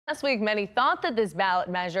Last week, many thought that this ballot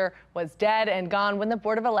measure was dead and gone when the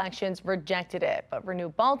Board of Elections rejected it. But Renew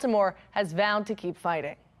Baltimore has vowed to keep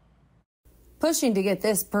fighting. Pushing to get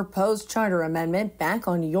this proposed charter amendment back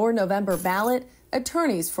on your November ballot,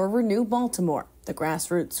 attorneys for Renew Baltimore, the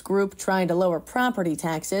grassroots group trying to lower property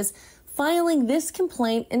taxes, filing this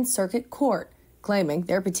complaint in circuit court, claiming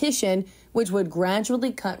their petition, which would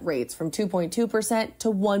gradually cut rates from 2.2%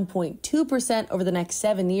 to 1.2% over the next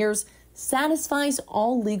 7 years, satisfies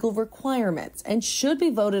all legal requirements and should be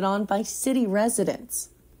voted on by city residents,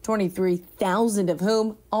 23,000 of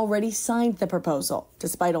whom already signed the proposal,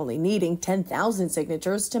 despite only needing 10,000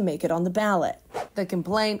 signatures to make it on the ballot. The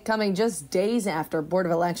complaint coming just days after Board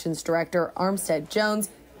of Elections Director Armstead Jones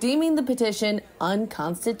deeming the petition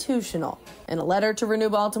unconstitutional. In a letter to Renew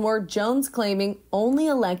Baltimore, Jones claiming only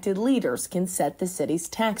elected leaders can set the city's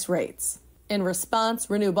tax rates. In response,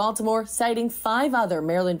 Renew Baltimore citing 5 other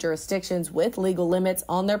Maryland jurisdictions with legal limits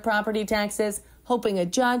on their property taxes, hoping a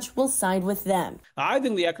judge will side with them. I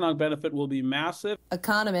think the economic benefit will be massive.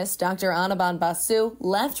 Economist Dr. Anaban Basu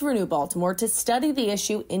left Renew Baltimore to study the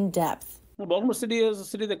issue in depth. Well, Baltimore City is a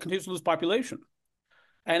city that continues to lose population,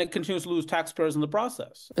 and it continues to lose taxpayers in the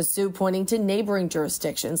process. Basu pointing to neighboring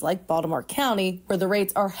jurisdictions like Baltimore County, where the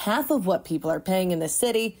rates are half of what people are paying in the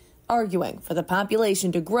city, arguing for the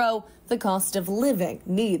population to grow, the cost of living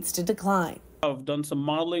needs to decline. I've done some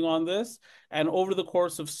modeling on this, and over the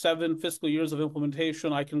course of 7 fiscal years of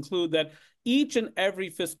implementation, I conclude that each and every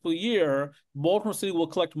fiscal year, Baltimore City will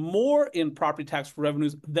collect more in property tax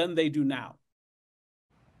revenues than they do now.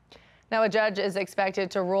 Now, a judge is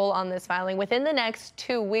expected to rule on this filing within the next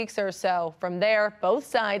 2 weeks or so. From there, both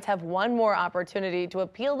sides have one more opportunity to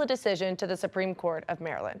appeal the decision to the Supreme Court of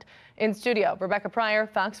Maryland. In studio, Rebecca Pryor,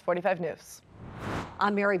 Fox 45 News.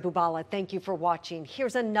 I'm Mary Bubala. Thank you for watching.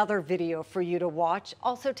 Here's another video for you to watch.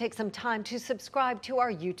 Also take some time to subscribe to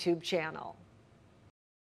our YouTube channel.